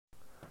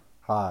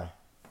Hi,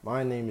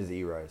 my name is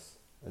E-Rice,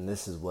 and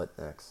this is What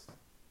Next.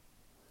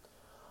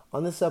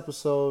 On this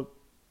episode,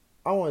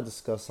 I want to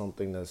discuss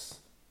something that's,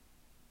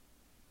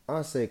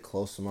 I say,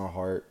 close to my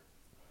heart,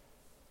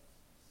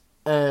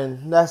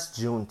 and that's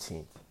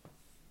Juneteenth.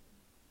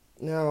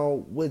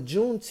 Now, with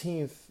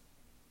Juneteenth,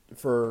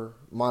 for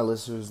my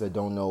listeners that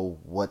don't know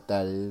what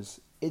that is,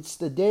 it's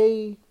the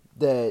day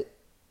that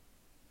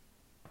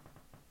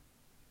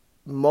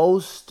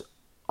most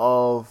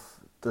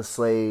of the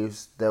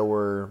slaves that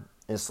were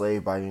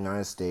enslaved by the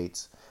United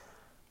States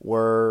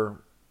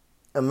were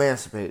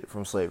emancipated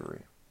from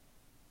slavery,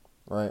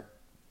 right?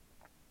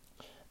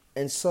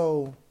 And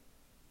so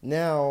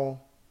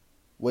now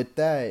with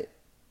that,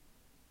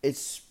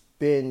 it's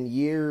been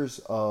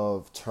years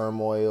of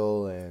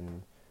turmoil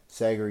and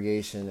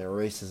segregation and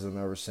racism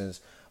ever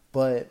since.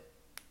 But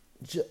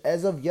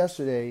as of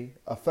yesterday,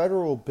 a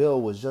federal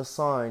bill was just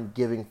signed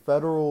giving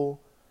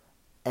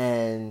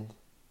and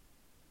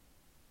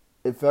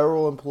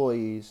federal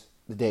employees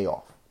the day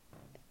off.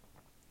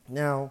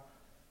 Now,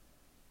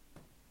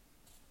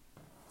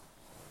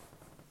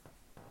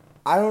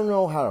 I don't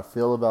know how to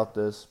feel about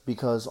this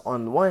because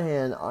on the one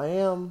hand, I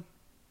am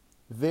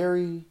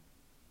very,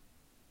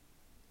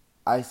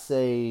 I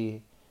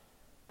say,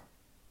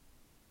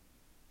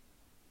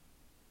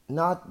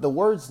 not, the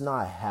word's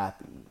not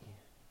happy,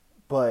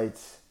 but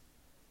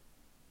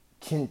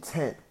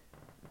content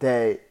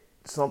that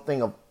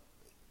something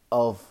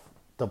of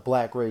the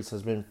black race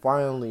has been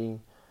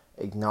finally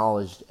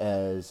acknowledged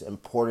as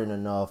important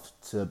enough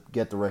to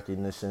get the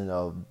recognition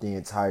of the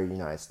entire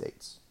United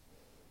States.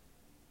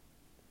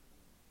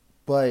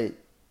 But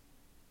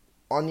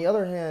on the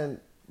other hand,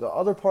 the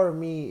other part of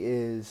me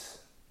is,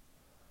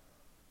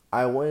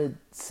 I would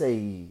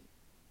say,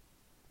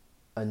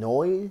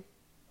 annoyed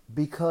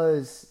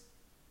because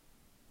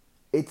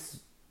it's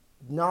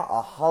not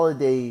a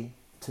holiday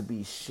to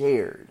be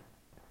shared.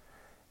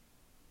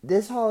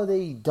 This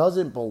holiday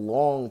doesn't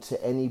belong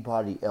to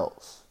anybody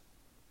else,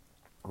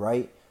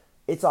 right?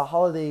 It's a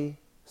holiday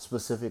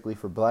specifically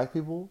for black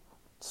people,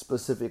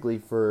 specifically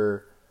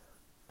for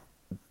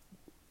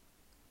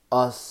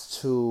us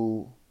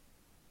to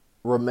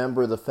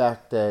remember the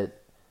fact that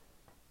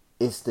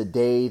it's the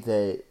day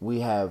that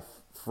we have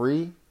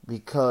free,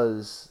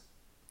 because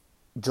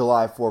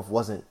July 4th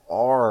wasn't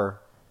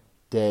our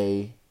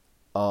day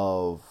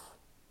of,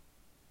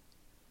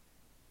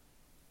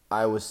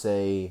 I would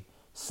say,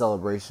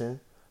 celebration,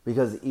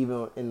 because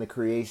even in the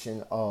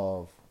creation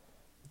of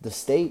the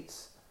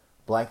states,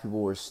 black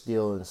people were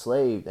still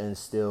enslaved and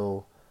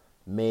still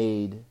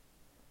made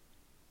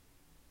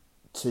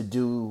to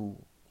do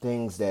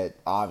things that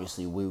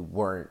obviously we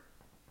weren't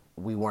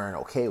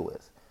okay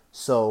with.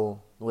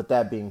 So with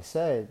that being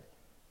said,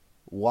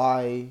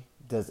 why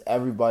does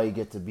everybody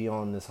get to be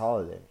on this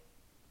holiday?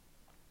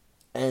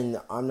 And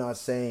I'm not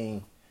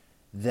saying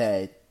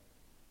that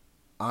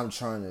I'm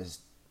trying to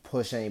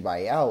push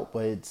anybody out,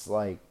 but it's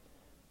like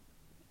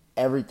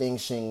everything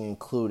should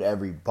include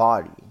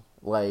everybody.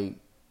 Like,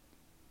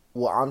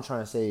 what I'm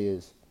trying to say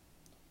is,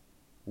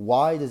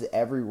 why does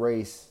every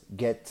race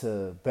get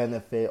to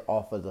benefit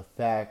off of the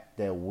fact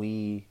that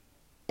we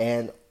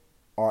and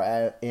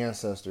our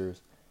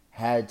ancestors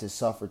had to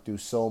suffer through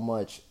so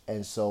much,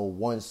 and so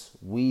once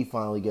we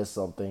finally get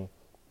something,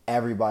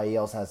 everybody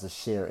else has a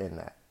share in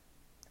that,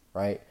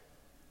 right?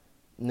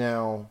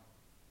 Now,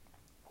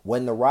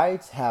 when the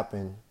riots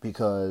happened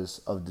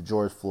because of the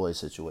George Floyd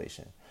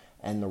situation,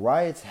 and the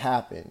riots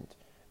happened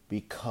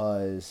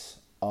because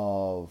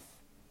of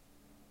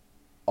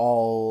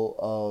all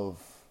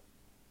of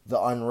the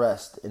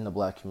unrest in the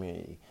black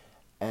community,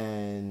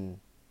 and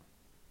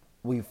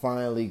we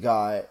finally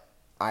got,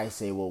 I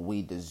say, what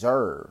we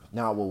deserved,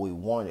 not what we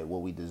wanted,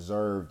 what we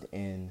deserved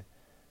in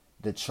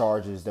the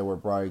charges that were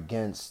brought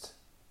against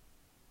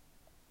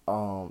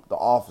the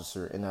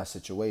officer in that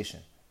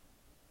situation.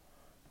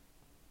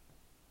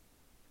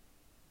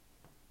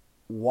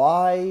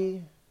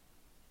 Why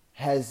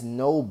has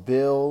no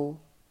bill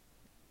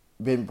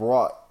been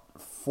brought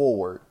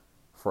forward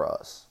for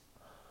us?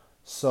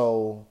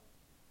 So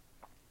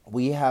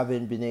we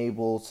haven't been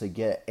able to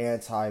get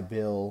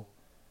anti-bill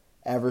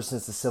ever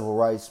since the civil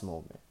rights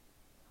movement.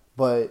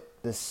 But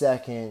the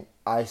second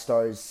I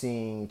started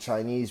seeing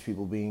Chinese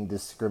people being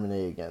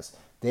discriminated against,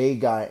 they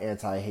got an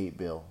anti-hate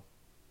bill.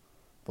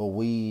 But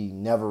we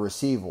never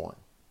received one.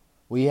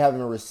 We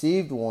haven't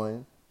received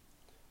one,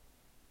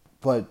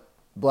 but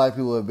black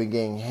people have been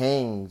getting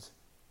hanged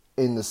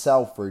in the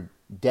South for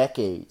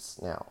decades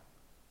now.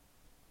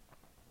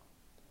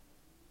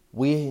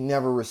 We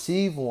never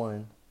received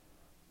one,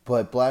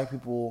 but black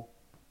people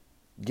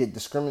get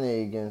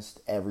discriminated against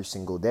every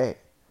single day.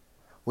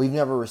 We've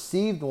never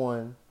received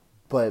one,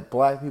 but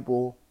black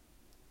people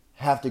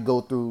have to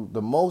go through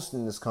the most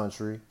in this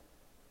country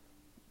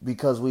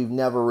because we've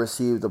never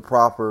received the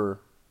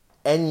proper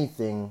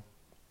anything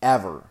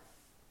ever.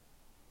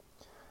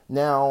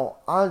 Now,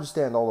 I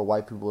understand all the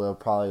white people that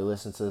probably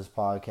listen to this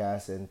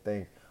podcast and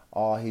think,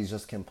 oh, he's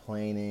just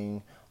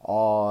complaining.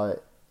 Oh,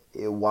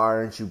 why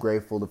aren't you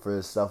grateful for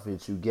the stuff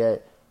that you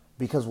get?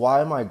 Because why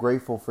am I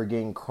grateful for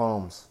getting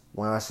crumbs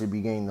when I should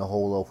be getting the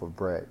whole loaf of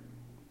bread?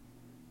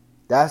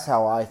 That's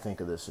how I think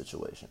of this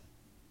situation,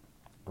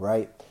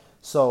 right?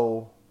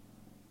 So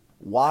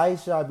why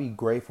should I be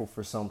grateful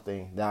for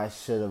something that I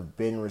should have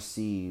been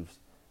received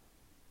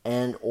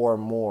and or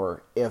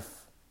more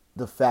if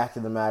the fact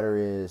of the matter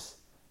is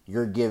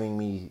you're giving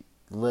me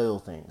little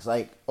things?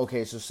 Like,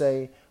 okay, so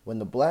say when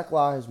the Black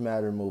Lives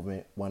Matter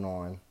movement went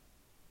on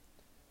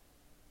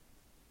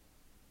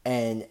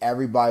and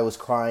everybody was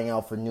crying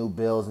out for new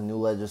bills and new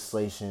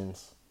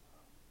legislations,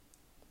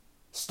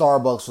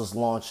 Starbucks was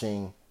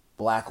launching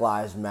Black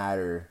Lives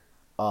Matter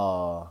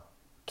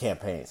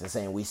campaigns and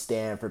saying we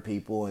stand for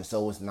people, and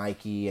so was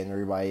Nike and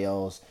everybody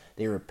else.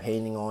 They were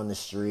painting on the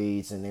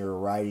streets and they were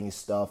writing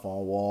stuff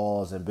on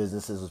walls, and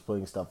businesses was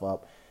putting stuff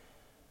up.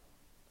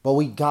 But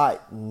we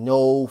got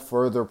no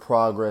further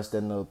progress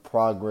than the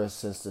progress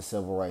since the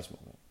Civil Rights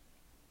Movement.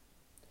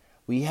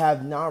 We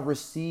have not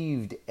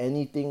received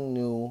anything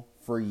new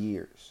for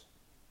years,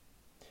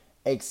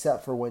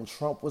 except for when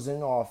Trump was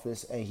in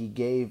office and he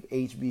gave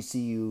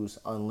HBCUs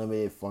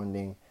unlimited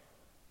funding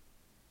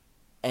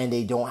and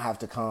they don't have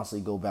to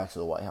constantly go back to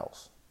the White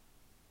House.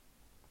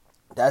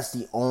 That's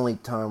the only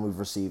time we've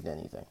received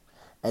anything.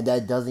 And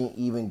that doesn't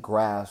even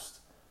grasp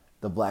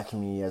the black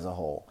community as a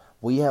whole.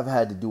 We have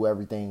had to do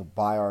everything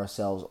by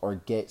ourselves or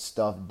get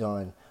stuff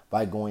done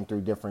by going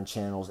through different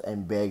channels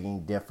and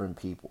begging different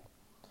people.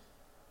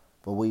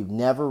 But we've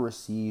never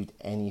received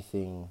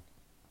anything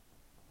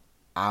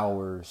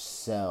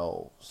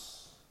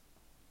ourselves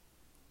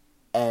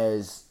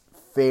as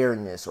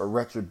fairness or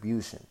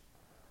retribution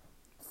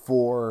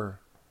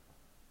for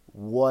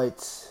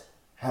what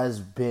has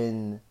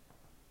been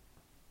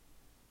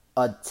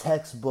a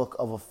textbook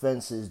of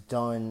offenses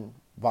done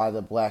by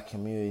the black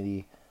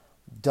community,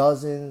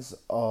 dozens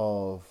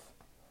of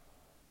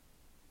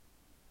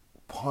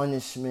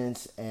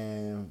punishments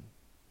and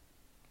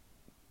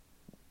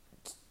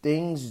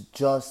things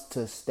just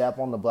to step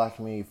on the black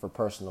community for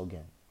personal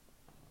gain,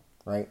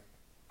 right?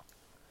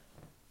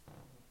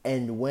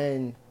 And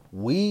when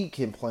we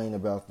complain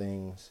about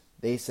things,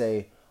 they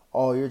say,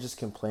 oh, you're just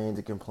complaining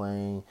to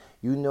complain.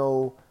 You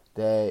know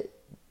that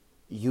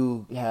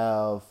you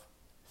have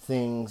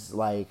things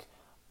like,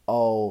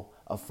 oh,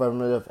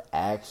 affirmative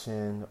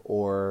action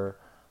or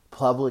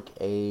public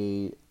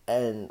aid.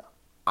 And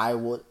I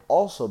would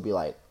also be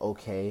like,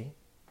 okay,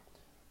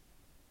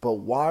 but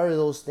why are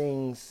those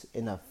things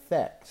in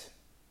effect?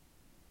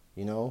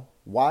 You know,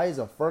 why is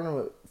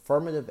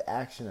affirmative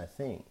action a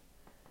thing?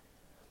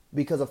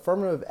 Because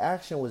affirmative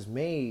action was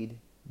made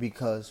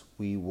because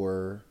we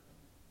were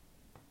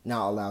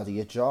not allowed to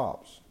get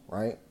jobs,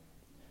 right?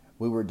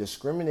 We were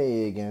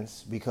discriminated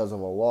against because of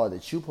a law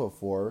that you put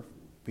forth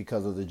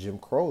because of the Jim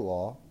Crow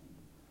law.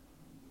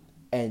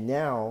 And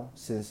now,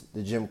 since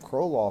the Jim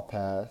Crow law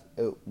passed,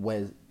 it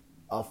was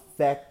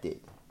affected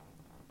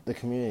the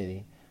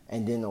community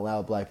and didn't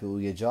allow black people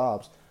to get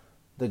jobs.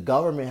 The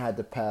government had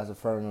to pass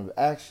affirmative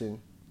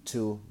action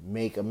to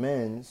make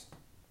amends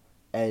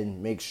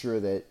and make sure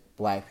that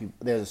black people,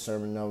 there's a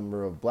certain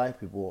number of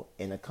black people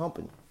in a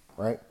company,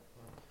 right?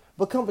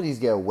 But companies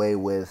get away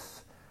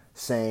with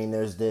saying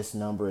there's this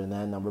number and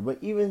that number. But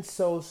even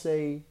so,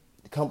 say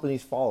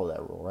companies follow that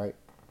rule, right?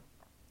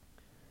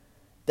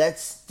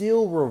 That's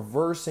still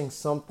reversing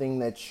something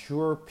that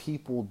your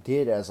people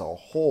did as a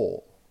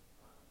whole.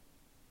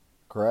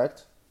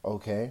 Correct?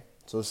 Okay.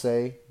 So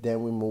say,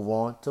 then we move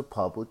on to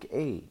public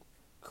aid.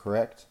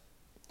 Correct?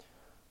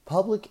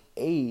 Public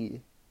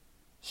aid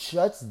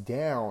shuts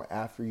down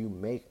after you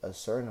make a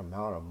certain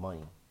amount of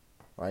money,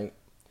 right?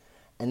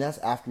 And that's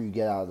after you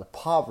get out of the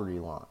poverty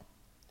line,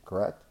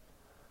 correct?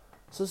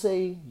 So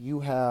say you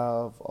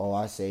have,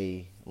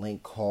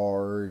 Link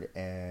Card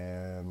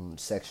and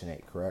Section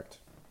 8, correct?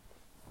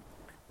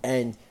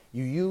 And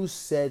you use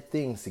said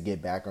things to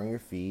get back on your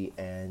feet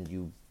and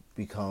you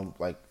become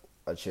like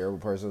a charitable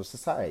person of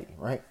society,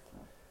 right?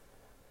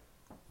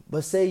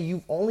 But say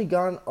you've only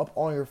gotten up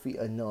on your feet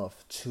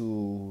enough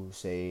to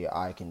say,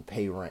 I can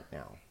pay rent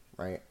now,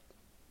 right?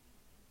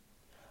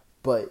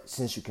 But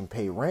since you can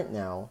pay rent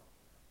now,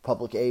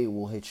 public aid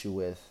will hit you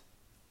with,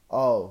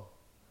 oh,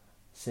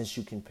 since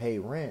you can pay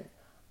rent,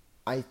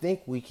 I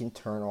think we can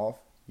turn off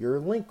your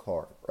Link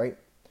Card, right?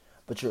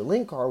 But your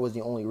Link Card was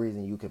the only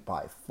reason you could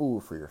buy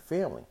food for your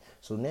family.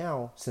 So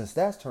now, since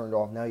that's turned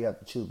off, now you have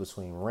to choose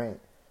between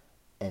rent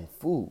and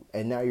food.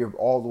 And now you're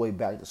all the way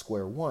back to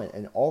square one.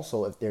 And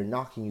also, if they're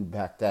knocking you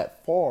back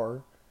that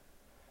far,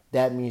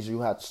 that means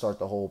you have to start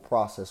the whole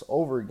process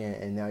over again.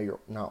 And now you're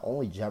not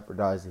only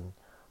jeopardizing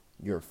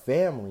your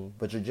family,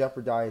 but you're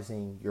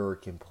jeopardizing your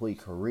complete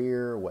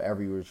career,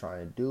 whatever you were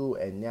trying to do,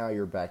 and now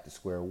you're back to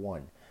square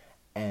one.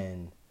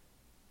 And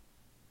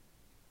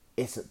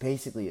it's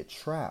basically a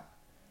trap.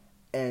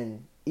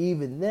 And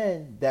even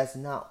then, that's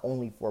not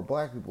only for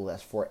black people,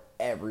 that's for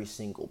every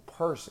single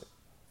person,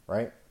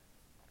 right?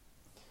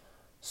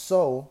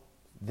 So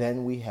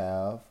then we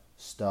have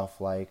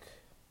stuff like,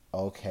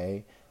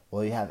 okay,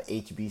 well, you have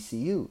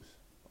HBCUs,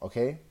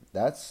 okay?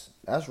 That's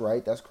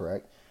right, that's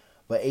correct.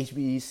 But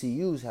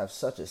HBCUs have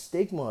such a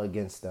stigma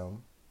against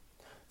them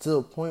to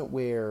the point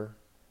where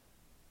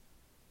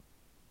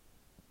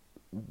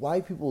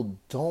white people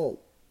don't,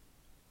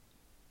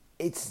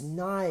 it's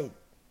not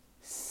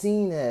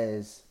seen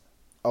as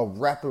a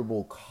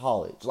reputable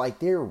college. Like,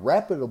 they're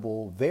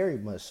reputable, very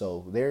much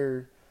so.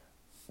 They're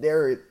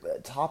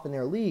top in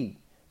their league.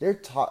 They're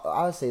top.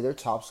 I would say they're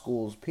top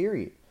schools,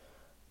 period.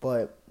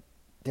 But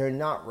they're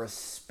not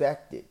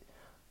respected.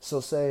 So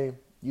say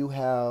you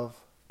have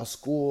a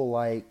school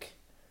like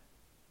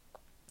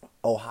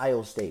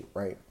Ohio State,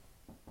 right?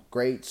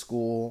 Great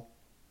school,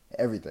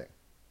 everything,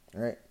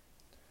 right?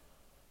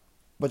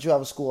 But you have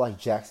a school like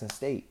Jackson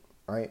State,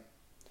 right?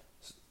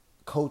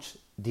 Coach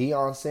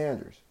Deion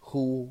Sanders,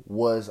 who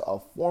was a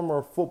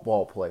former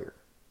football player,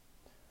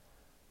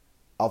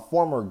 a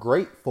former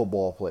great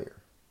football player,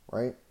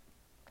 right?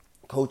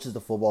 Coaches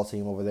the football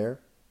team over there.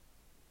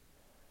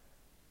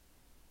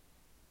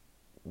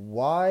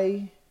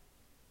 Why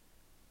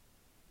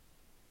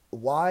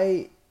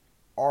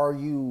are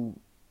you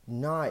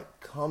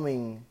not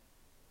coming?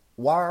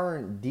 Why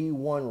aren't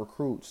D1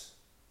 recruits,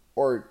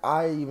 or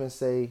I even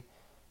say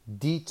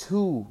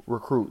D2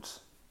 recruits,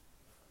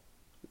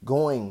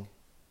 going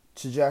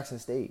to Jackson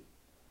State?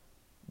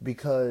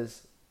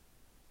 Because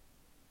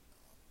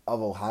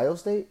of Ohio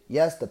State?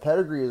 Yes, the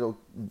pedigree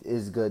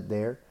is good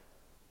there,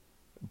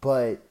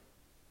 but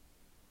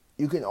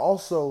you can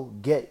also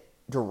get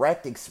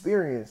direct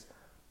experience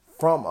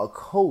from a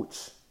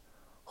coach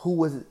who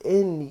was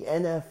in the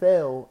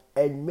NFL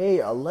and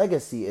made a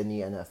legacy in the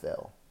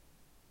NFL.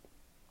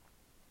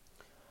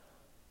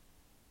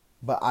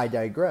 But I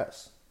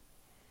digress.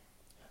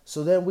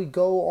 So then we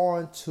go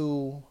on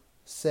to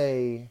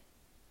say,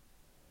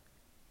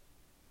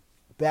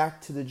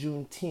 back to the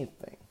Juneteenth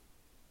thing.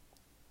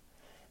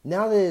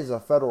 Now that it is a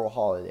federal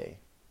holiday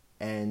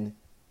and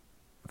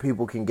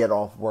people can get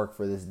off work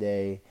for this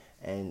day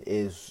and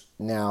is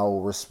now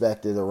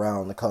respected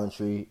around the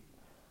country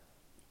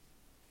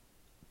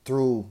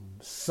through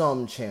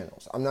some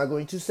channels. I'm not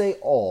going to say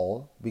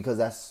all, because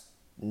that's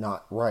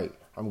not right.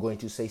 I'm going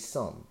to say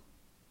some.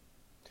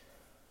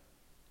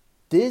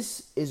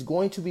 This is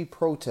going to be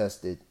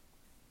protested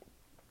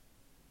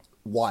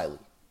widely.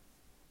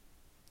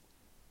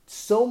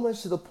 So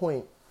much to the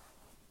point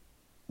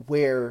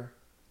where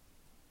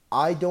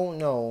I don't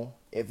know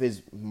if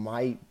it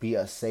might be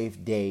a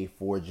safe day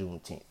for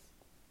Juneteenth.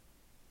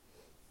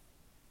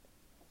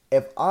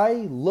 If I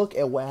look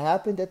at what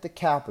happened at the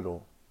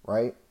Capitol,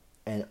 right,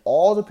 and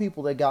all the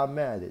people that got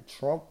mad that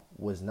Trump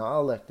was not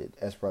elected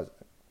as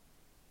president,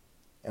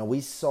 and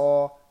we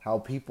saw how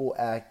people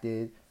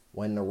acted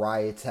when the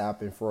riots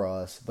happened for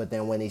us, but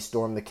then when they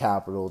stormed the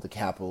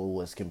Capitol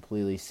was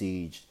completely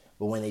sieged.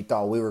 But when they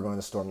thought we were going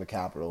to storm the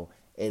Capitol,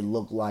 it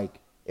looked like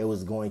it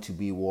was going to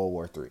be World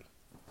War III.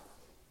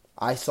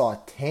 I saw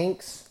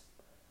tanks.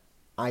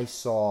 I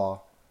saw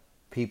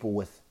people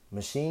with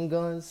machine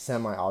guns,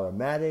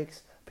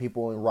 semi-automatics,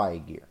 people in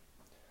riot gear.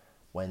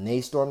 When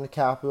they stormed the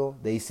Capitol,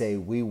 they say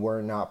we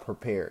were not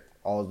prepared.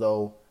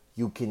 Although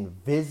you can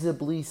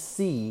visibly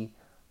see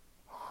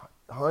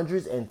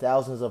hundreds and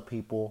thousands of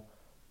people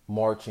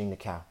marching the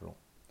Capitol.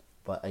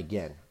 But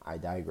again, I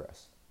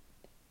digress.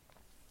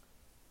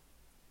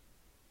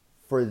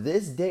 For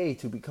this day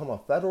to become a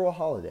federal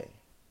holiday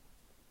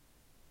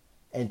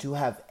and to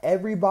have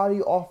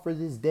everybody off for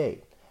this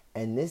day,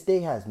 and this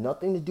day has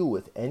nothing to do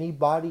with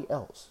anybody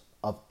else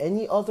of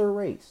any other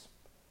race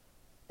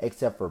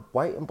except for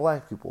white and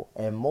black people,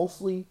 and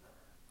mostly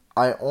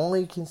I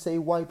only can say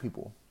white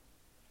people,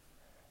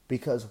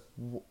 because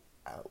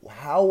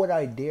how would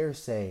I dare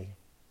say,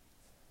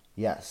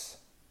 yes,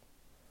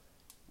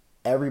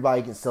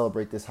 everybody can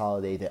celebrate this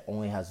holiday that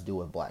only has to do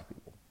with black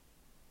people?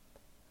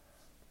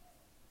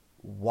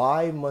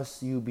 Why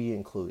must you be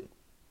included?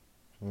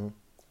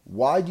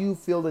 Why do you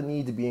feel the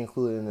need to be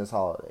included in this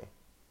holiday?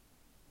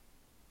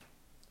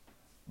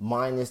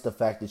 Minus the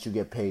fact that you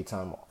get paid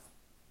time off.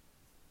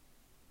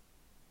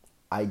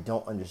 I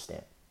don't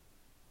understand.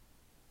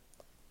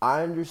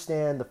 I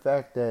understand the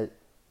fact that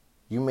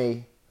you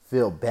may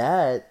feel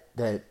bad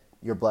that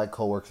your black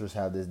coworkers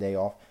have this day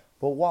off,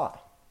 but why?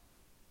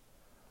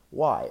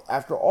 Why?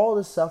 After all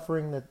the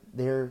suffering that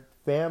their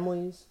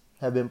families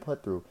have been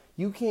put through,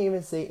 you can't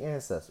even say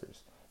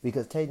ancestors,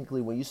 because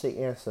technically when you say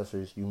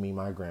ancestors, you mean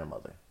my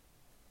grandmother.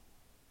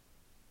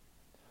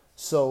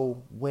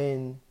 So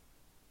when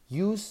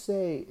you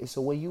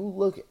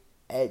look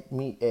at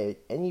me, at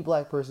any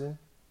black person,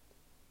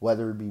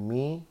 whether it be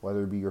me,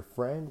 whether it be your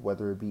friend,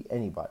 whether it be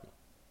anybody,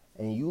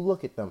 and you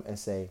look at them and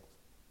say,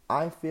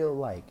 I feel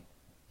like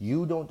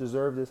you don't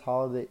deserve this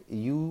holiday,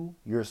 you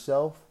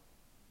yourself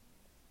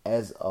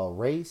as a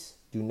race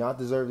do not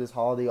deserve this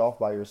holiday off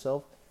by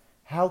yourself,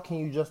 how can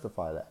you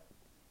justify that?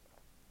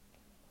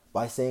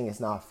 By saying it's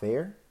not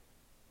fair?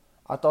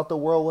 I thought the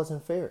world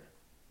wasn't fair.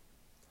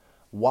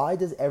 Why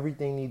does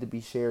everything need to be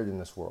shared in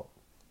this world?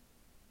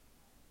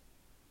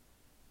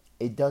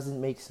 It doesn't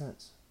make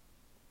sense.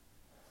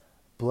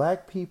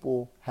 Black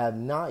people have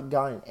not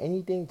gotten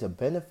anything to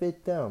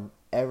benefit them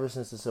ever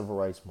since the Civil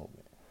Rights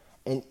Movement.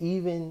 And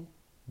even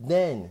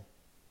then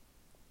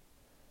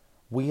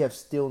we have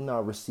still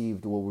not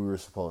received what we were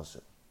supposed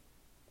to.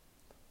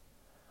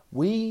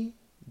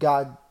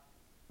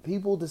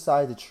 People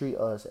decided to treat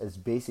us as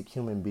basic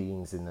human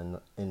beings in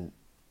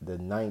the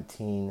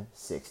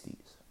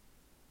 1960s.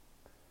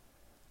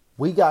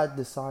 We got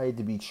decided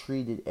to be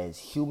treated as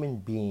human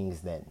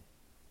beings then.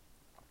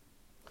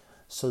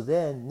 So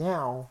then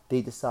now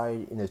they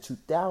decided in the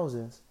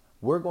 2000s,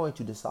 we're going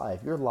to decide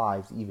if your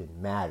lives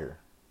even matter.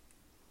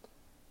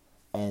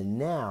 And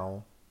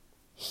now,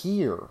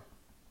 here,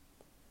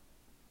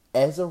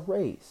 as a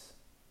race,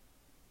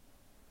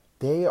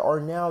 they are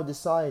now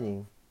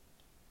deciding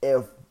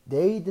if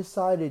they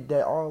decided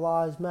that our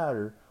lives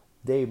matter,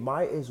 they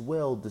might as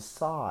well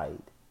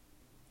decide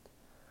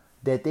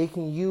that they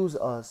can use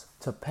us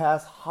to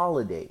pass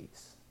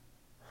holidays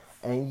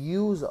and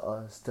use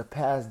us to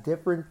pass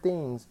different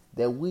things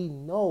that we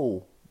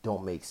know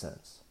don't make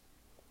sense.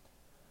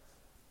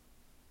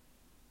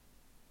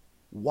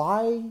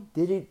 Why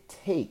did it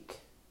take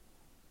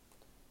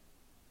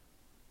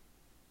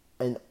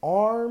an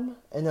arm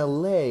and a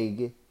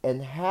leg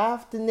and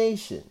half the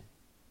nation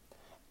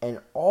and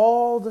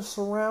all the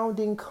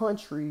surrounding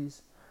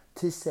countries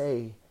to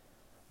say,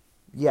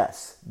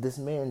 yes, this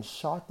man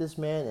shot this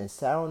man and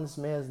sat on this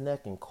man's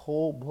neck in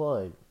cold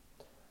blood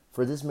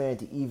for this man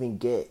to even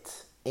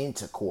get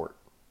into court?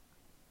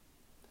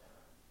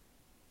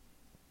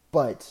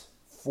 But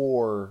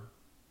for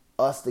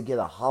us to get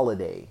a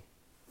holiday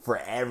for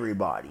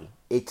everybody,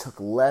 it took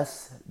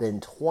less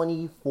than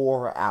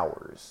 24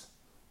 hours.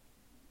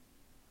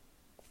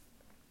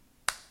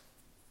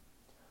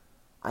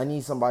 I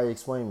need somebody to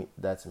explain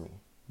that to me.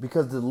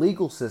 Because the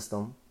legal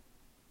system,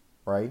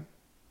 right?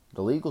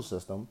 The legal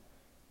system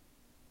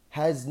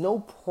has no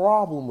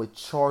problem with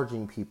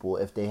charging people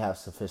if they have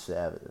sufficient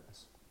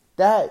evidence.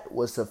 That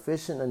was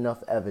sufficient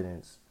enough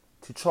evidence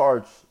to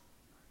charge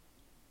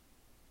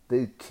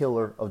the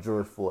killer of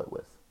George Floyd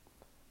with.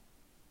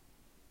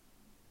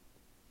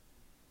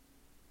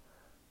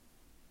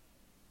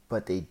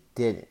 But they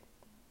didn't.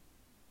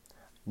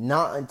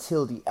 Not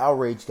until the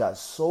outrage got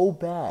so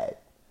bad,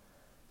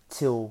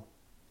 till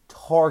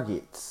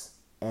Targets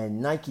and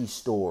Nike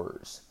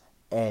stores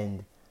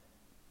and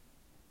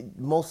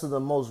most of the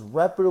most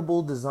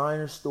reputable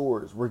designer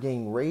stores were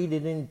getting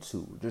raided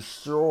into,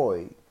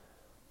 destroyed,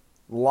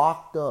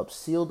 locked up,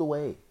 sealed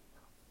away.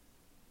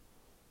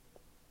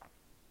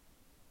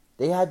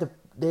 They had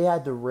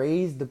to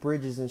raise the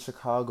bridges in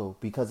Chicago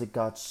because it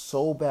got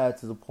so bad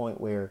to the point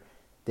where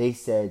they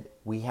said,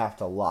 we have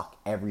to lock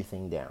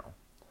everything down.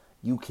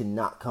 You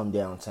cannot come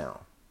downtown.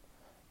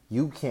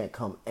 You can't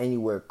come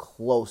anywhere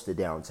close to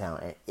downtown.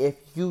 And if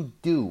you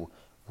do,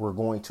 we're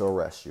going to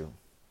arrest you.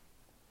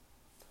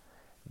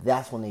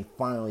 That's when they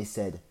finally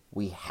said,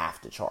 we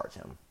have to charge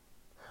him.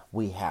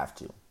 We have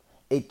to.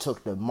 It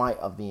took the might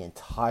of the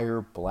entire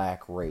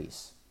black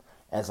race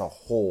as a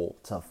whole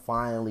to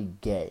finally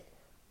get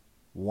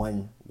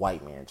one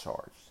white man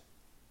charged.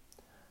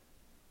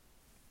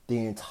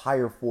 The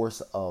entire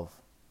force of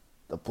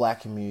the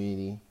black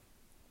community,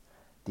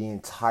 the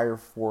entire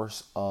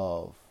force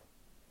of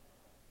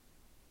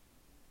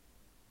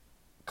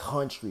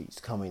countries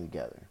coming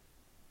together.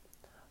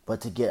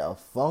 But to get a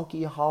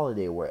funky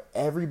holiday where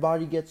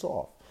everybody gets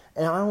off.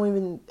 And I don't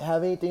even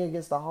have anything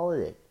against the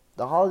holiday.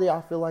 The holiday,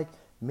 I feel like,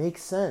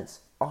 makes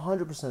sense.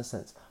 100%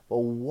 sense. But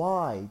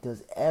why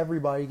does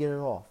everybody get it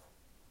off?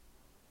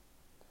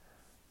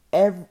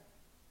 As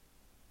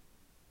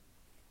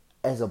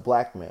a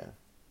black man,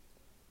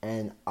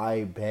 and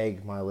I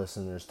beg my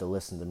listeners to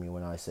listen to me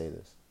when I say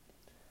this,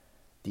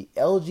 the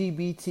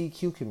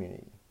LGBTQ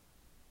community,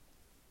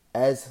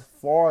 as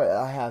far as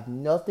I have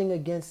nothing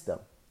against them,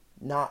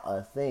 not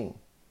a thing.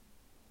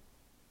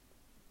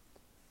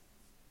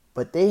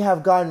 But they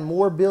have gotten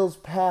more bills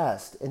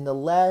passed in the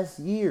last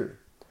year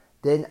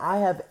than I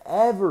have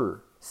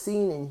ever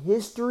seen in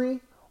history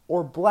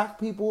or black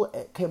people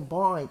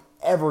combined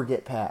ever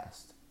get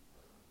passed.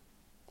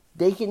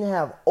 They can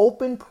have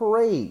open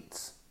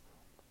parades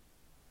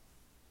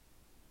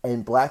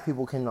and black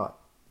people cannot.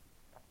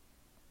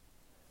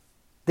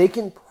 They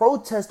can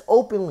protest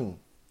openly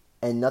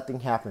and nothing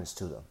happens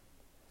to them.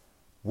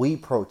 We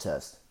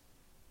protest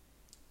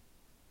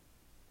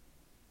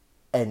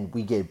and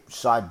we get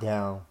shot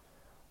down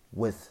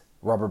with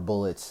rubber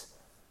bullets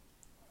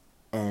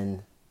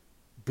and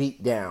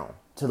beat down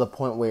to the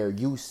point where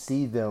you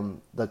see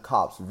them, the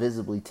cops,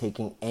 visibly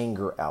taking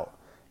anger out.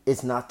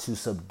 It's not to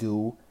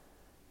subdue.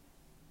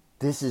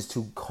 This is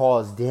to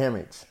cause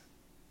damage.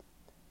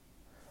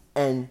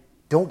 And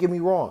don't get me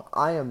wrong,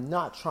 I am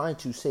not trying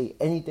to say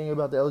anything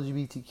about the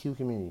LGBTQ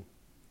community.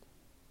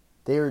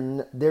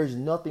 There's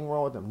nothing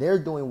wrong with them. They're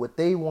doing what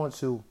they want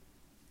to,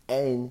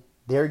 and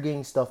they're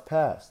getting stuff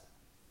passed.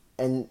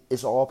 And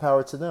it's all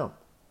power to them.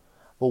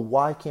 But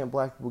why can't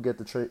black people get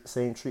the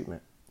same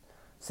treatment?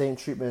 Same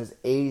treatment as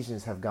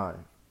Asians have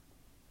gotten.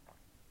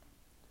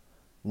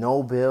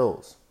 No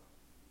bills.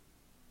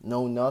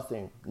 No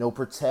nothing. No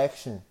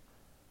protection.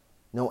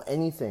 No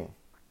anything.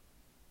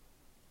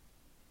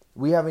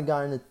 We haven't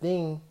gotten a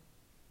thing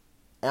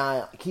And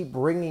I keep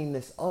bringing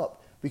this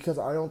up because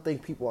I don't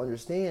think people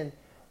understand.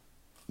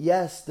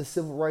 Yes, the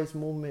civil rights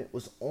movement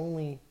was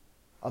only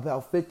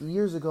about 50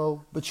 years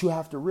ago, but you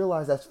have to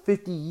realize that's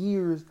 50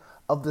 years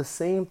of the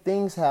same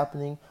things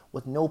happening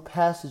with no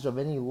passage of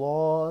any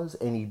laws,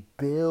 any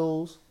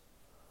bills.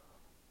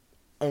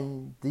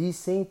 And these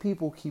same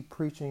people keep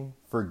preaching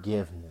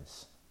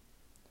forgiveness.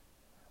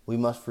 We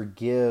must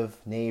forgive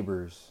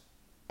neighbors.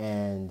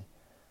 And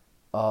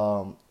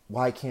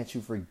why can't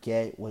you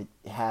forget what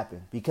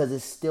happened? Because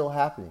it's still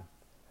happening.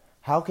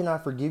 How can I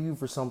forgive you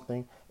for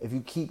something if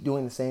you keep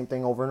doing the same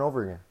thing over and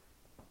over again?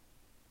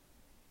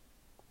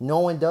 No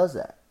one does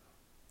that.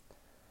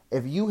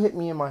 If you hit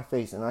me in my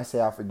face and I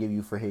say I forgive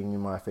you for hitting me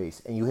in my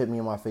face, and you hit me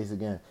in my face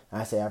again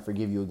and I say I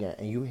forgive you again,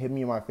 and you hit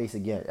me in my face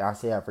again and I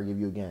say I forgive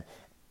you again,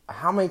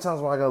 how many times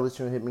am I going to let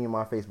you hit me in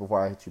my face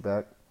before I hit you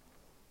back?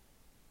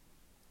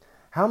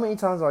 How many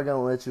times am I going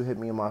to let you hit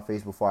me in my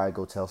face before I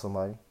go tell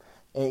somebody?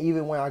 And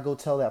even when I go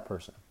tell that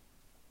person.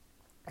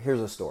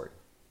 Here's a story.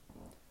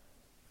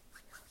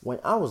 When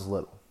I was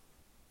little,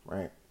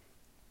 right,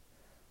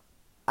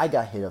 I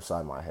got hit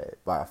upside my head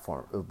by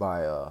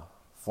a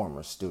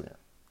former student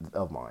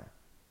of mine.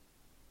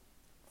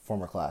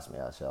 Former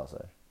classmate, I shall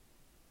say.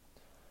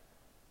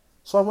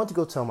 So I went to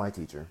go tell my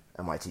teacher,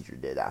 and my teacher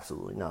did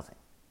absolutely nothing,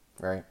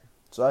 right?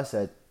 So I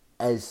said,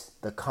 as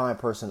the kind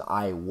person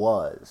I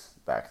was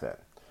back then,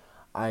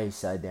 I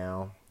sat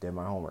down, did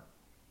my homework.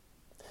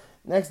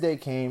 Next day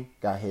came,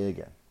 got hit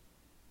again.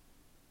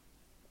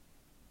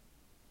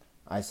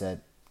 I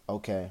said,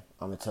 okay,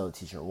 I'm going to tell the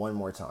teacher one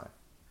more time.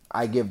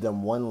 I give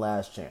them one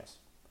last chance.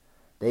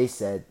 They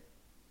said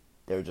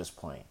they're just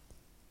playing.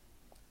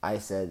 I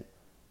said,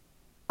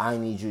 I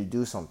need you to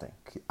do something.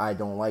 I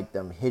don't like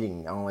them hitting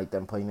me. I don't like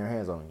them putting their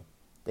hands on me.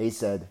 They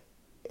said,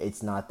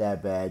 it's not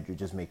that bad. You're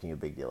just making a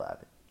big deal out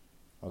of it.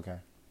 Okay.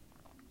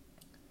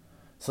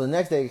 So the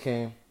next day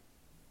came,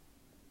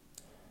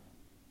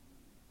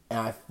 and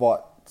I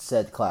fought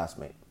said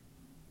classmate.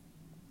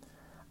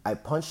 I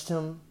punched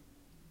him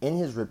in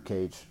his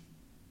ribcage,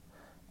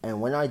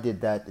 and when I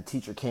did that, the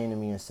teacher came to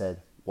me and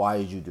said, why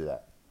did you do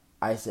that?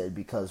 I said,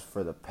 because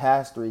for the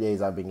past 3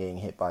 days I've been getting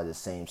hit by the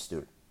same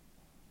student,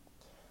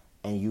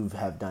 and you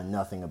have done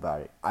nothing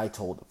about it. I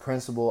told the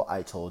principal,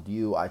 I told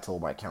you, I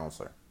told my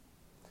counselor.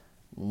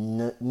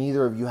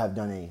 Neither of you have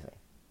done anything.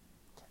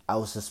 I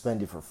was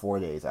suspended for 4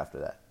 days after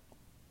that.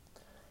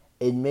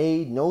 It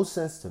made no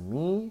sense to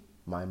me,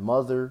 my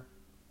mother,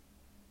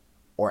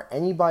 or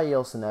anybody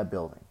else in that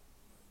building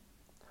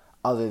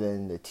other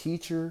than the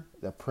teacher,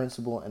 the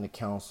principal, and the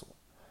counselor,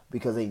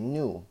 because they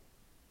knew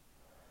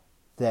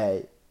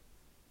that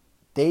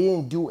they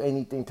didn't do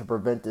anything to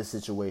prevent this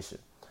situation.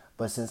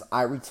 But since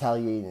I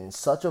retaliated in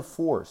such a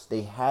force,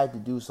 they had to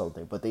do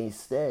something. But they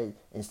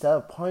instead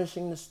of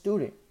punishing the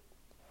student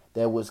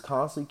that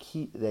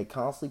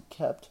constantly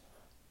kept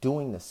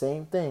doing the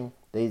same thing,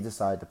 they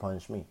decided to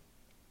punish me.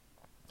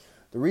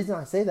 The reason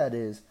I say that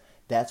is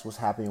that's what's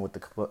happening with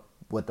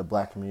the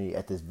black community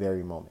at this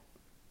very moment.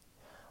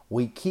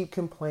 We keep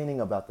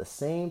complaining about the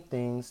same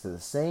things to the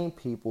same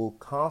people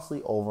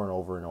constantly over and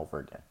over and over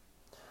again.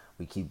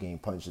 We keep getting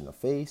punched in the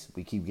face,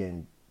 we keep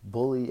getting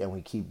bullied, and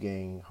we keep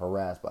getting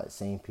harassed by the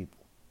same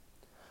people.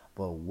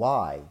 But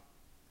why,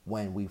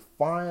 when we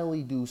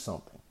finally do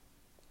something,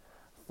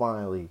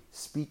 finally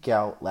speak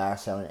out,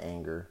 lash out in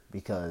anger,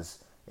 because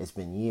it's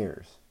been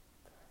years,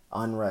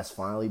 unrest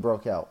finally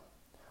broke out,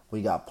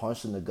 we got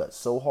punched in the gut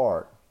so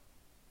hard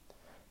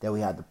that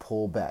we had to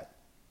pull back.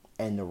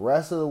 And the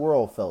rest of the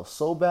world felt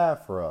so bad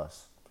for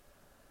us,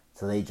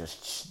 so they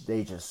just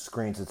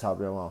screamed to the top of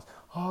their lungs,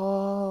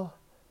 oh,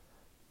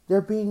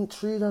 they're being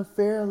treated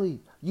unfairly.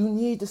 You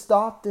need to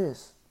stop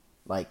this.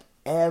 Like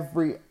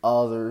every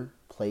other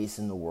place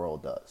in the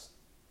world does.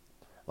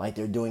 Like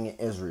they're doing in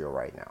Israel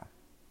right now.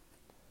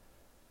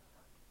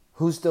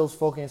 Who's still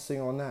focusing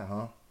on that,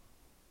 huh?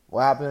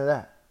 What happened to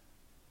that?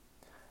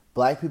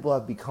 Black people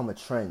have become a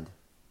trend,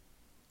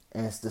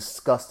 and it's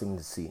disgusting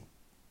to see.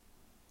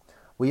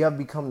 We have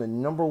become the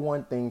number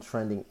one thing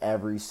trending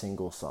every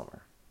single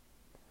summer.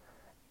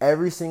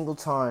 Every single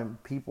time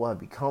people have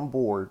become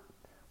bored,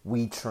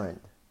 we trend.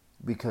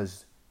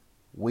 Because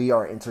we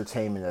are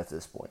entertainment at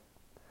this point.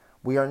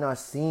 We are not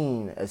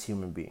seen as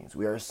human beings.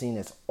 We are seen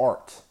as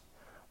art.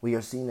 We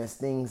are seen as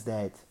things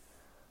that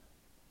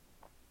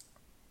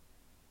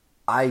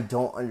I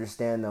don't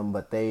understand them,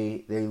 but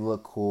they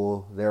look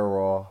cool. They're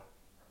raw.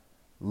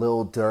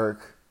 Lil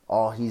Durk,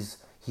 oh, he's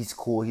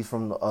cool. He's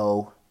from the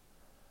O.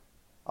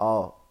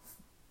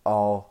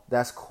 Oh,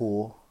 that's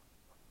cool.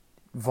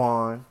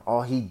 Vaughn,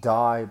 oh, he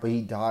died, but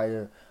he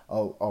died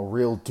a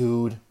real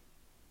dude.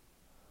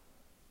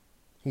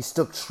 He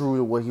stuck true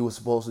to what he was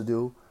supposed to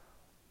do.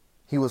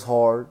 He was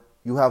hard.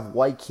 You have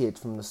white kids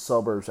from the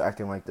suburbs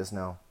acting like this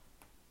now.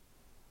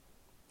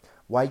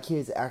 White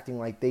kids acting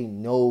like they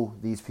know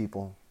these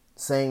people,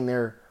 saying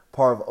they're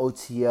part of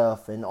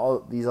OTF and all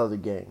these other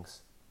gangs.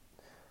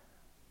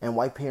 And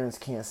white parents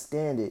can't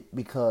stand it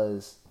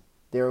because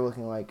they're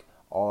looking like,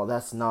 oh,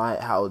 that's not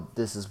how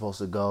this is supposed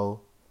to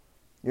go.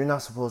 You're not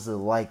supposed to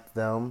like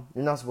them.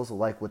 You're not supposed to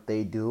like what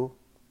they do.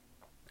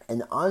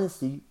 And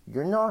honestly,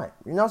 you're not.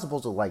 You're not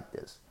supposed to like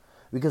this.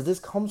 Because this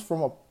comes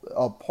from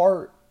a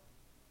part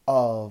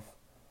of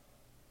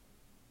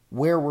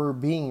where we're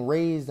being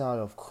raised out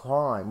of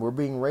crime. We're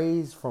being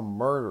raised from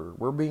murder.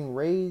 We're being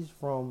raised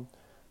from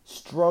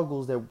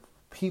struggles that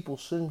people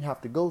shouldn't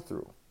have to go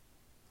through.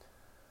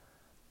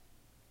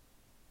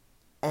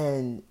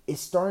 And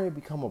it's starting to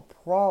become a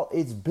problem.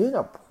 It's been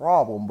a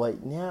problem,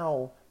 but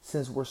now,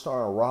 since we're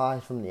starting to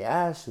rise from the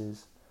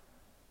ashes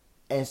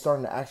and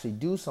starting to actually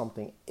do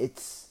something,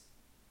 it's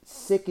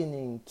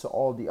sickening to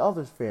all the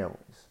other families.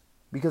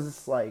 Because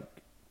it's like,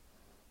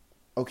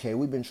 okay,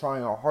 we've been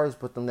trying our hardest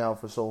to put them down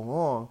for so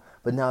long,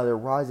 but now they're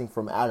rising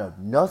from out of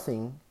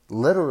nothing,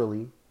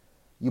 literally.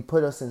 You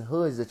put us in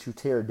hoods that you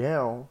tear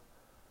down.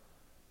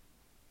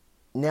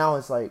 Now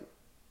it's like,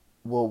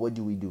 well, what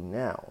do we do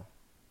now?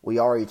 We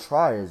already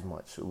tried as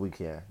much as we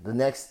can. The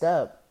next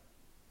step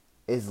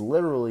is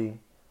literally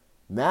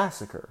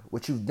massacre,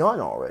 which you've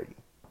done already.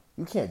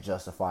 You can't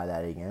justify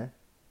that again,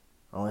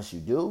 unless you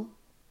do.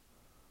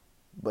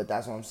 But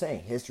that's what I'm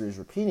saying. History is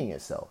repeating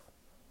itself.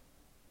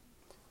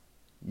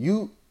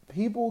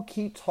 People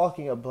keep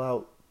talking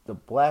about the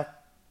Black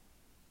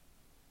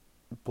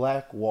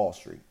Wall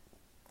Street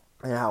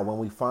and how when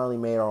we finally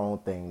made our own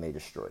thing, they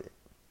destroyed it,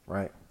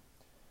 right?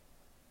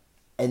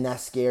 And that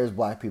scares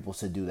black people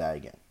to do that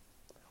again.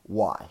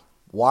 Why?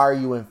 Why are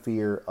you in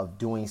fear of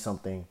doing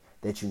something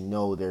that you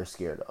know they're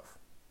scared of?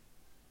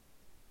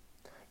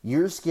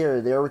 You're scared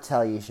of their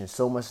retaliation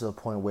so much to the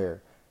point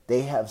where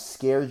they have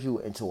scared you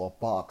into a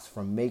box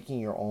from making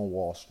your own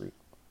Wall Street.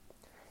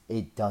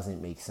 It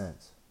doesn't make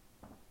sense.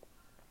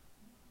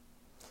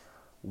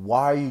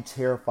 Why are you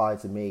terrified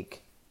to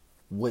make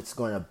what's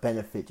going to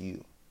benefit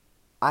you?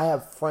 I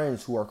have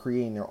friends who are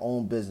creating their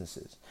own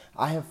businesses.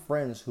 I have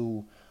friends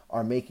who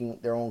are making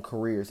their own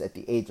careers at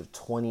the age of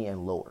 20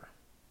 and lower.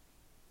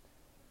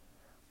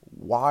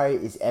 Why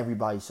is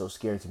everybody so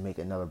scared to make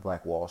another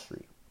Black Wall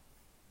Street?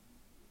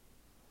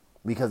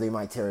 Because they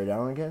might tear it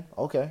down again?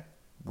 Okay,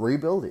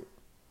 rebuild it.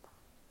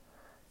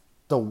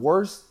 The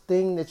worst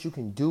thing that you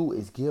can do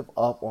is give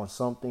up on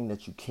something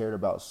that you cared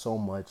about so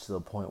much to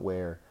the point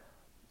where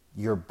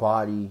your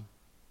body,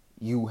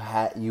 you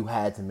had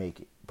to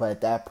make it. But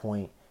at that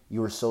point,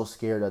 you were so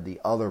scared of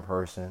the other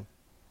person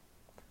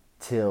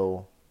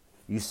till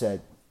you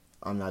said,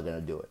 I'm not going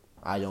to do it.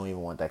 I don't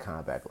even want that kind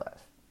of backlash.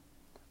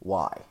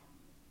 Why?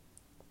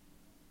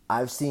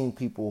 I've seen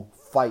people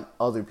fight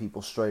other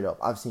people straight up.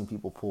 I've seen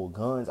people pull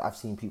guns. I've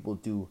seen people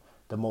do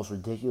the most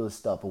ridiculous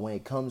stuff. But when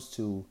it comes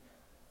to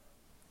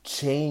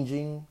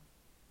changing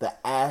the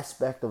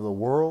aspect of the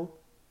world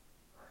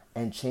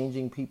and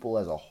changing people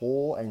as a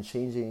whole and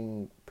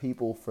changing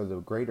people for the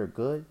greater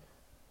good,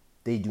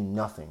 they do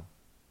nothing.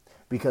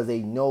 Because they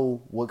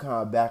know what kind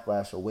of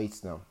backlash awaits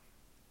them.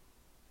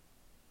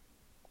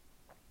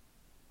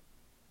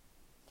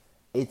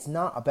 It's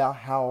not about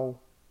how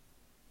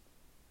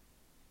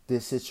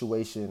this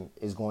situation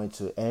is going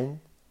to end.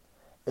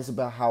 It's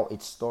about how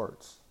it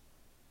starts.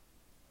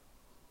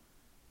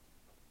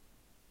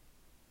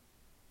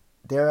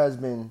 There has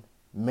been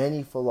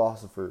many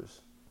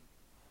philosophers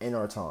in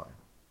our time,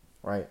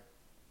 right?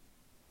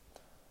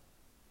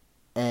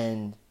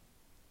 And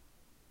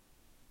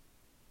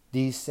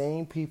these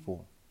same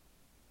people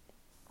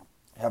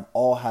have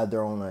all had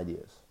their own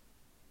ideas,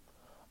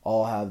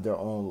 all have their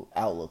own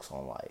outlooks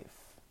on life.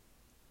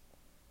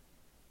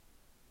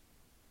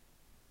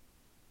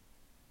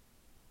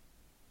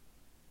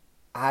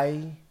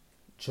 I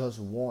just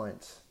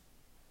want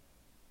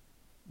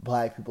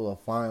black people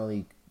to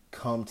finally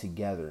come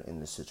together in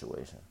this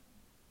situation.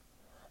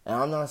 And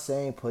I'm not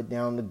saying put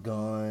down the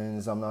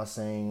guns. I'm not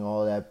saying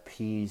all that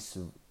peace,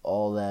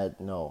 all that,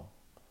 no.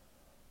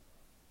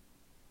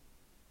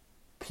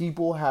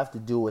 People have to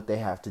do what they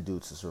have to do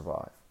to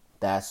survive.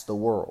 That's the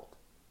world.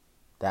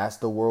 That's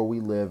the world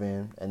we live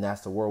in, and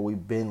that's the world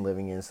we've been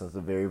living in since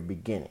the very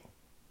beginning.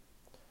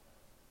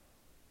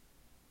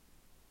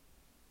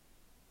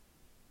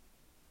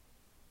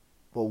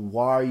 But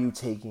why are you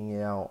taking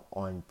it out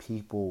on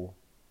people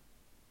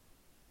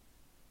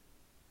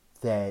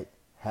that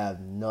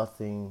have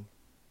nothing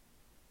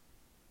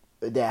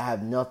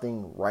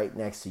right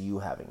next to you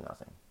having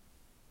nothing?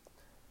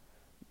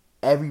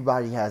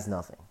 Everybody has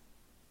nothing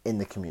in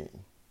the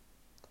community.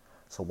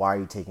 So why are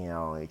you taking it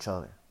out on each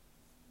other?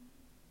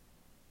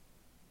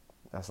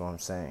 That's what I'm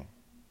saying.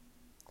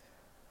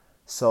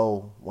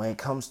 So when it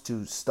comes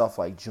to stuff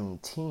like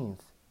Juneteenth,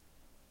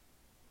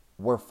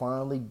 we're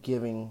finally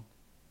giving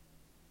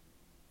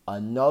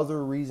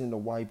another reason to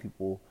white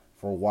people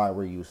for why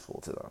we're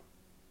useful to them.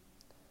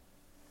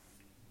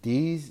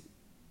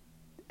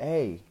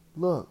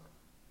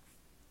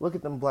 Look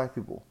at them black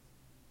people.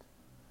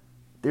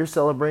 They're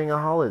celebrating a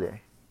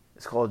holiday.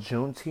 It's called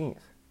Juneteenth.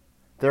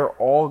 They're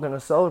all going to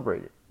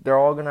celebrate it. They're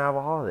all going to have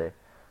a holiday.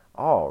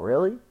 Oh,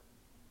 really?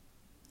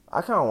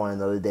 I kind of want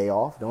another day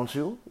off, don't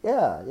you?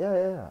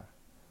 Yeah.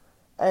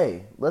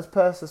 Hey, let's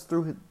pass this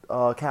through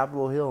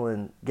Capitol Hill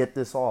and get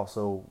this off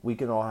so we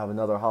can all have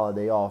another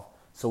holiday off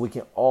so we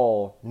can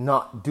all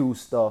not do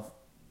stuff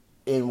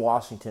in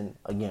Washington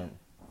again.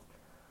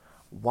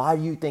 Why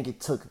do you think it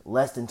took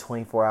less than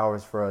 24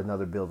 hours for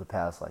another bill to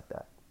pass like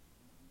that?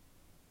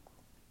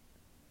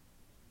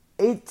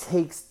 It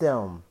takes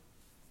them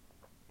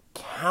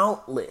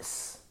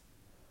countless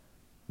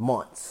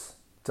months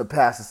to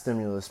pass a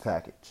stimulus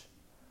package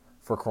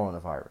for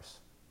coronavirus.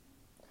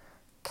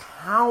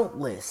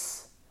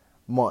 Countless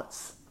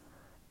months.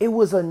 It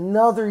was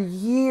another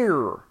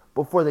year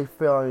before they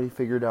finally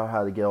figured out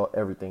how to get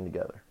everything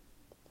together.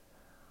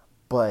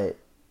 But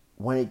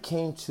when it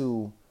came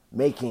to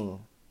giving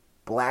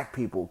black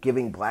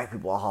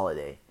people a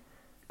holiday,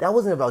 that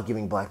wasn't about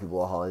giving black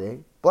people a holiday.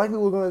 Black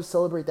people were going to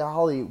celebrate that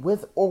holiday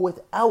with or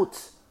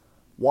without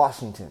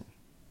Washington.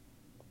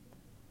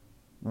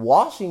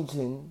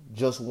 Washington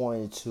just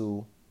wanted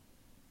to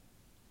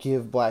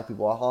give black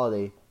people a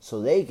holiday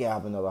so they can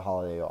have another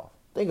holiday off.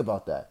 Think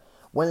about that.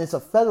 When it's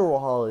a federal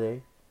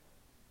holiday,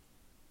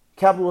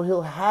 Capitol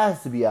Hill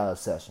has to be out of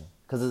session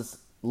because it's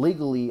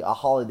legally a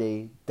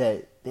holiday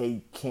that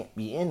they can't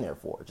be in there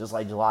for, just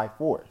like July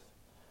 4th,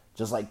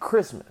 just like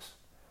Christmas,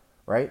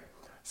 right?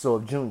 So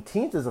if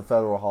Juneteenth is a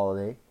federal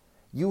holiday,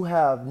 you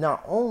have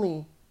not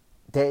only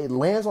that it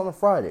lands on a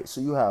Friday,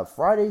 so you have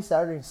Friday,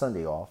 Saturday, and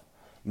Sunday off.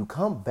 You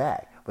come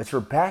back, but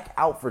you're back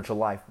out for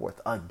July 4th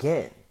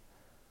again.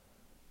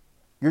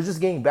 You're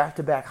just getting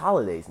back-to-back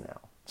holidays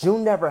now.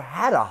 June never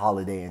had a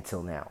holiday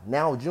until now.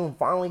 Now June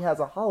finally has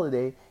a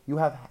holiday. You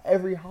have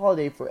every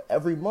holiday for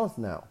every month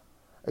now,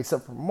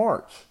 except for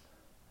March.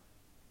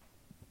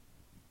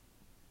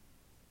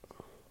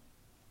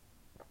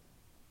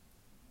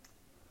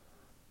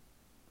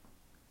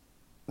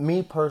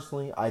 Me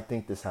personally, I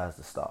think this has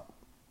to stop.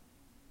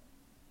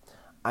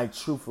 I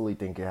truthfully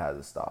think it has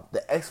to stop.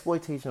 The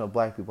exploitation of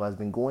black people has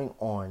been going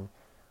on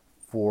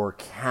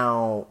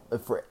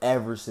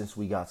forever since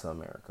we got to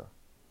America.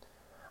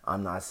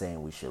 I'm not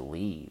saying we should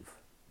leave.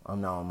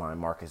 I'm not on my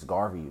Marcus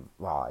Garvey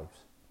vibes.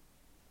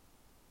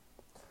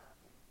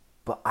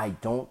 But I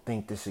don't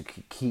think this should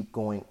keep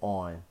going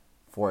on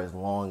for as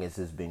long as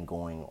it's been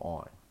going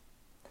on.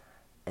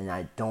 And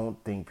I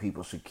don't think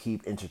people should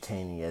keep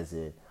entertaining as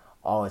it,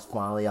 oh, it's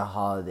finally a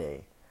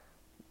holiday.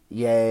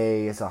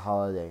 Yay, it's a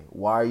holiday.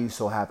 Why are you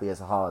so happy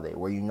it's a holiday?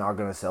 Were you not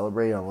going to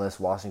celebrate unless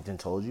Washington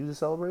told you to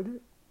celebrate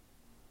it?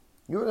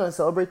 You were going to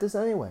celebrate this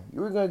anyway.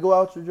 You were going to go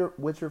out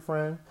with your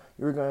friend.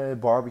 You were going to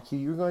barbecue.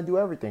 You were going to do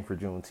everything for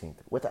Juneteenth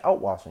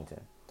without Washington.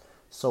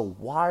 So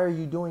why are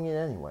you doing it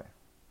anyway?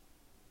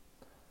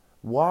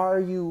 Why are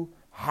you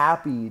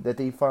happy that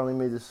they finally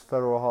made this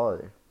federal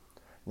holiday?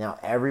 Now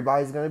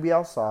everybody's going to be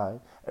outside.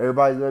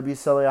 Everybody's going to be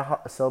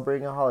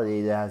celebrating a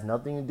holiday that has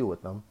nothing to do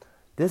with them.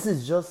 This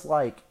is just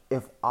like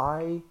if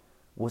I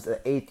was an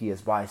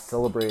atheist but I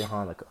celebrated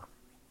Hanukkah.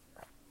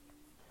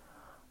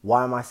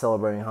 Why am I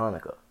celebrating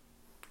Hanukkah?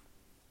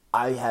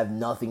 I have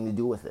nothing to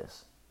do with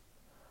this.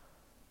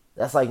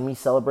 That's like me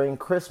celebrating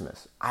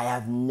Christmas. I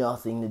have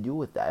nothing to do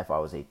with that if I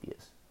was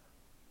atheist.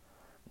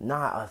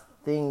 Not a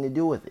thing to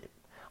do with it.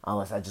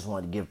 Unless I just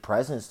wanted to give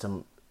presents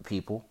to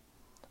people.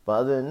 But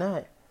other than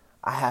that,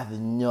 I have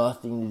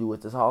nothing to do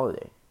with this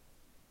holiday.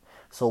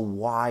 So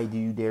why do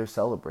you dare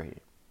celebrate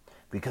it?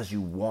 Because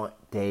you want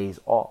days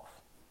off.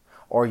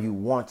 Or you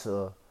want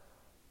to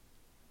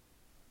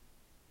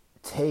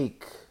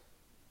take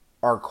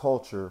our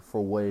culture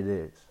for what it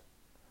is.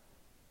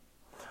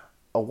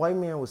 A white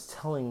man was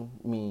telling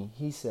me,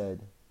 he said,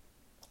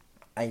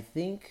 I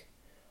think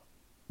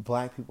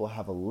black people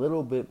have a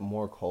little bit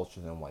more culture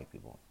than white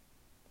people.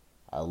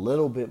 A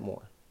little bit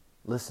more.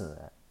 Listen to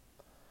that.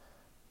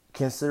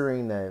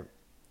 Considering that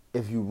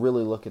if you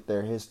really look at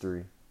their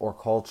history or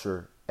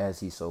culture, as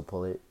he so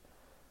put it,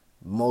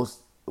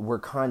 we're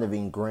kind of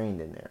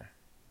ingrained in there.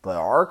 But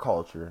our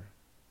culture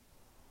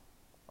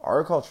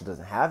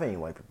doesn't have any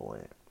white people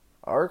in it.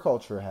 Our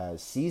culture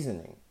has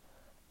seasoning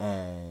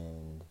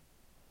and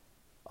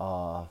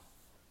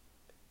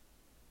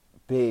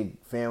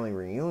big family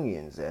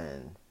reunions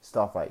and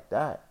stuff like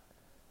that.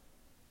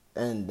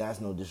 And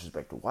that's no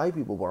disrespect to white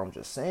people, but I'm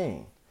just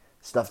saying,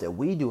 stuff that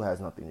we do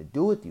has nothing to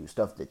do with you.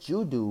 Stuff that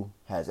you do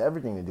has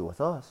everything to do with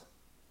us.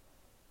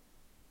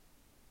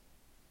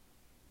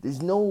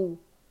 There's no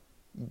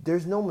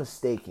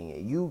mistaking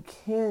it. You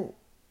can't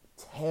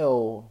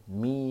tell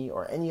me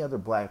or any other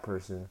black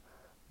person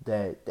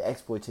that the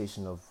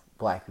exploitation of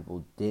black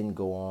people didn't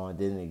go on,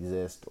 didn't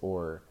exist,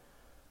 or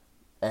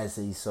as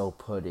he so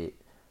put it,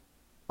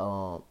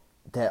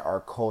 that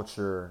our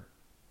culture,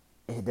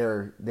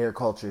 their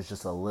culture is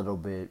just a little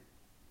bit,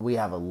 we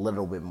have a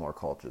little bit more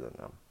culture than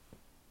them.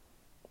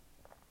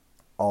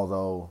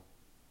 Although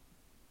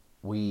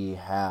we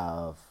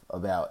have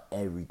about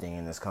everything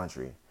in this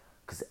country,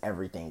 because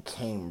everything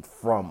came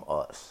from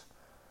us.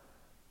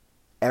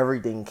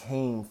 Everything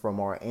came from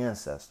our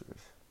ancestors.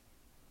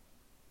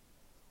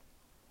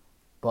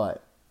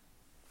 But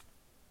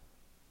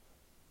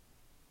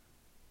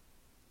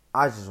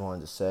I just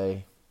wanted to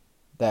say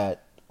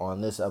that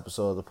on this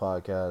episode of the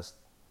podcast,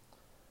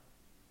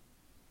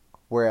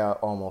 we're at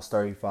almost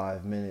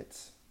 35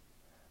 minutes.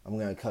 I'm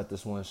going to cut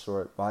this one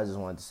short, but I just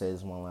wanted to say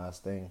this one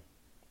last thing.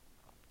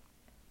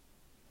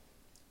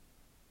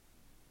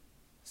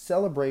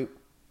 Celebrate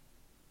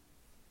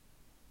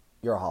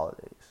your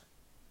holidays.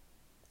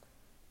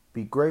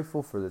 Be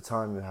grateful for the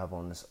time you have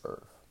on this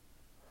earth.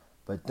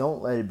 But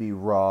don't let it be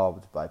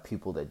robbed by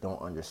people that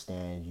don't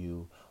understand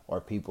you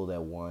or people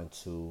that want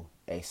to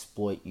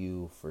exploit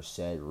you for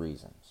said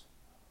reasons.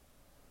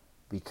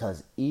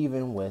 Because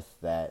even with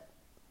that,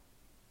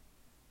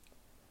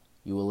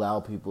 you allow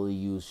people to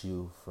use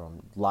you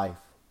from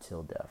life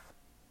till death.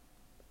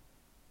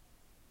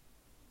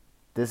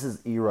 This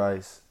is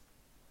E-Rice,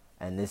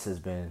 and this has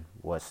been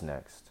What's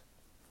Next.